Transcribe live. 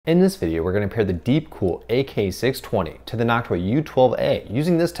In this video, we're going to compare the DeepCool AK620 to the Noctua U12A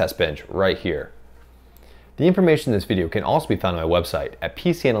using this test bench right here. The information in this video can also be found on my website at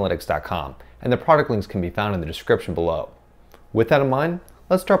pcanalytics.com, and the product links can be found in the description below. With that in mind,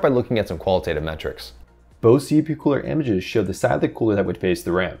 let's start by looking at some qualitative metrics. Both CPU cooler images show the side of the cooler that would face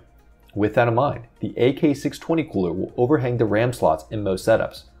the RAM. With that in mind, the AK620 cooler will overhang the RAM slots in most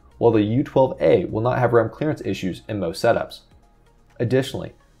setups, while the U12A will not have RAM clearance issues in most setups.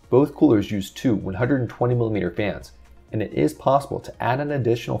 Additionally, both coolers use two 120mm fans, and it is possible to add an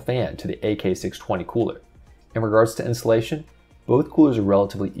additional fan to the AK620 cooler. In regards to installation, both coolers are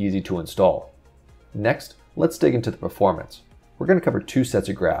relatively easy to install. Next, let's dig into the performance. We're going to cover two sets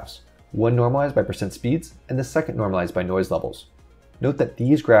of graphs, one normalized by percent speeds and the second normalized by noise levels. Note that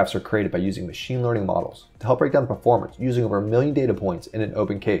these graphs are created by using machine learning models to help break down the performance using over 1 million data points in an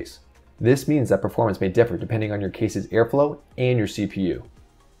open case. This means that performance may differ depending on your case's airflow and your CPU.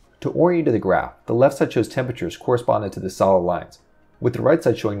 To orient you to the graph, the left side shows temperatures corresponding to the solid lines, with the right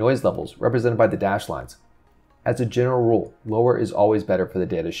side showing noise levels represented by the dashed lines. As a general rule, lower is always better for the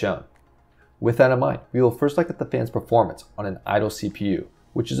data shown. With that in mind, we will first look at the fan's performance on an idle CPU,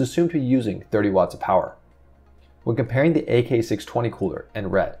 which is assumed to be using 30 watts of power. When comparing the AK620 cooler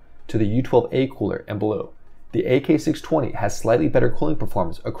in red to the U12A cooler in blue, the AK620 has slightly better cooling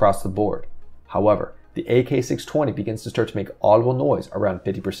performance across the board. However, the AK620 begins to start to make audible noise around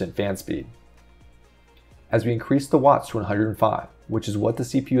 50% fan speed. As we increase the watts to 105, which is what the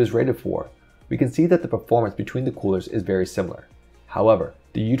CPU is rated for, we can see that the performance between the coolers is very similar. However,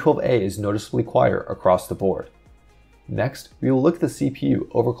 the U12A is noticeably quieter across the board. Next, we will look at the CPU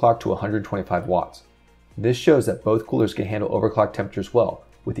overclocked to 125 watts. This shows that both coolers can handle overclock temperatures well,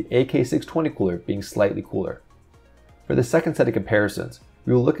 with the AK620 cooler being slightly cooler. For the second set of comparisons,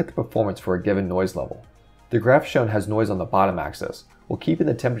 we will look at the performance for a given noise level. The graph shown has noise on the bottom axis, while keeping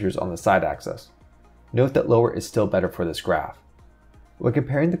the temperatures on the side axis. Note that lower is still better for this graph. When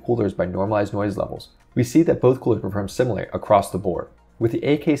comparing the coolers by normalized noise levels, we see that both coolers perform similarly across the board, with the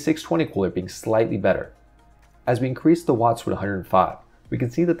AK620 cooler being slightly better. As we increase the watts to 105, we can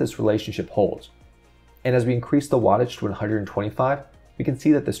see that this relationship holds. And as we increase the wattage to 125, we can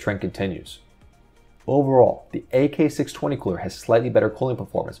see that this trend continues. Overall, the AK620 cooler has slightly better cooling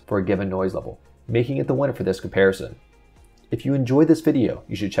performance for a given noise level, making it the winner for this comparison. If you enjoyed this video,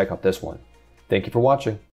 you should check out this one. Thank you for watching.